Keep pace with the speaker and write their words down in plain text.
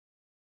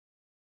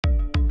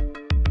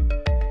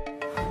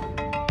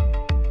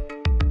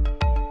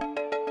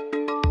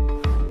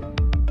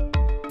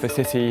The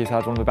city has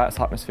had one of the best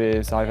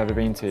atmospheres I've ever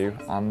been to,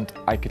 and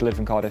I could live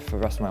in Cardiff for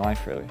the rest of my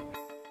life, really.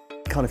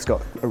 Cardiff's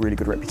got a really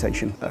good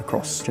reputation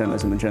across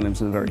journalism, and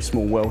journalism is a very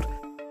small world.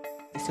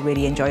 It's a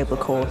really enjoyable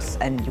course,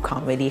 and you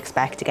can't really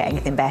expect to get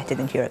anything better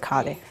than here at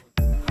Cardiff.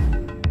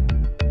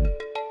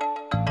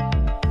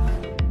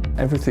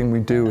 Everything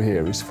we do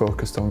here is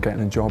focused on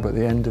getting a job at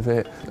the end of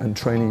it and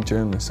training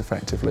journalists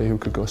effectively who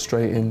could go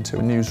straight into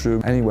a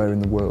newsroom anywhere in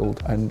the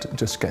world and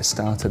just get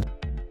started.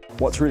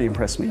 What's really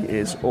impressed me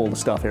is all the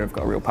staff here have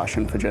got a real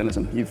passion for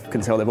journalism. You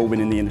can tell they've all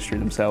been in the industry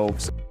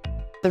themselves.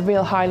 The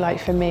real highlight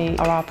for me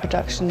are our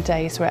production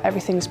days where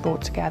everything's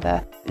brought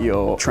together.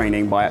 You're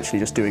training by actually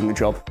just doing the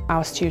job.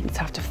 Our students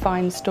have to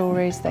find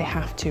stories, they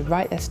have to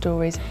write their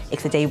stories.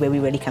 It's a day where we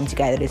really come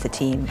together as a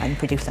team and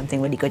produce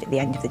something really good at the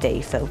end of the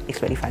day, so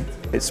it's really fun.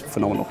 It's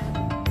phenomenal.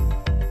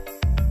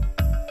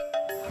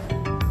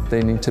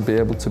 They need to be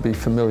able to be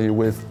familiar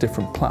with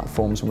different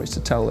platforms on which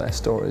to tell their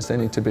stories. They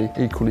need to be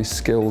equally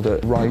skilled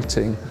at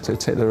writing, to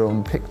take their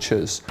own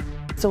pictures.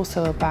 It's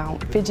also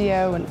about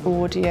video and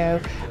audio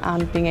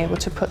and being able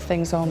to put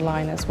things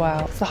online as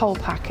well. It's the whole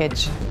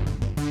package.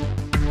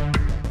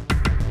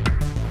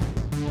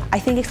 I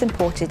think it's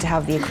important to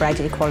have the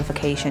accredited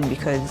qualification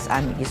because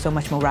you're so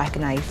much more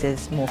recognised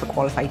as more of a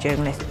qualified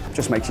journalist. It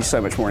just makes you so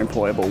much more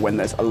employable when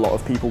there's a lot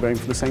of people going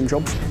for the same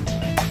jobs.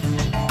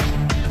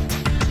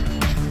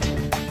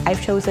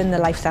 I've chosen the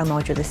lifestyle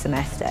module this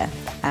semester.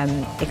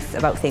 It's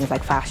about things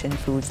like fashion,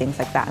 food, things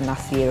like that, and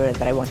that's the area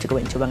that I want to go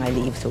into when I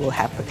leave, so it will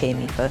help prepare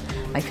me for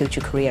my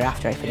future career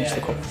after I finish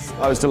the course.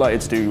 I was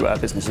delighted to do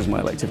business as my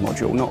elective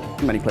module.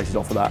 Not many places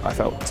offer that. I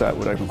felt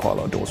would open quite a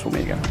lot of doors for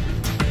me again.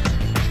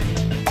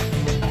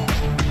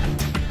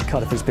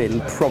 Cardiff has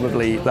been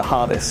probably the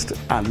hardest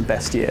and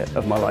best year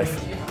of my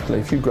life.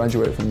 If you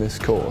graduate from this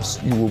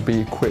course, you will be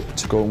equipped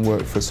to go and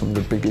work for some of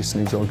the biggest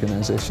news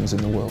organisations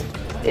in the world.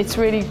 It's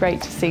really great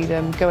to see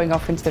them going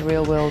off into the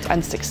real world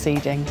and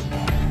succeeding.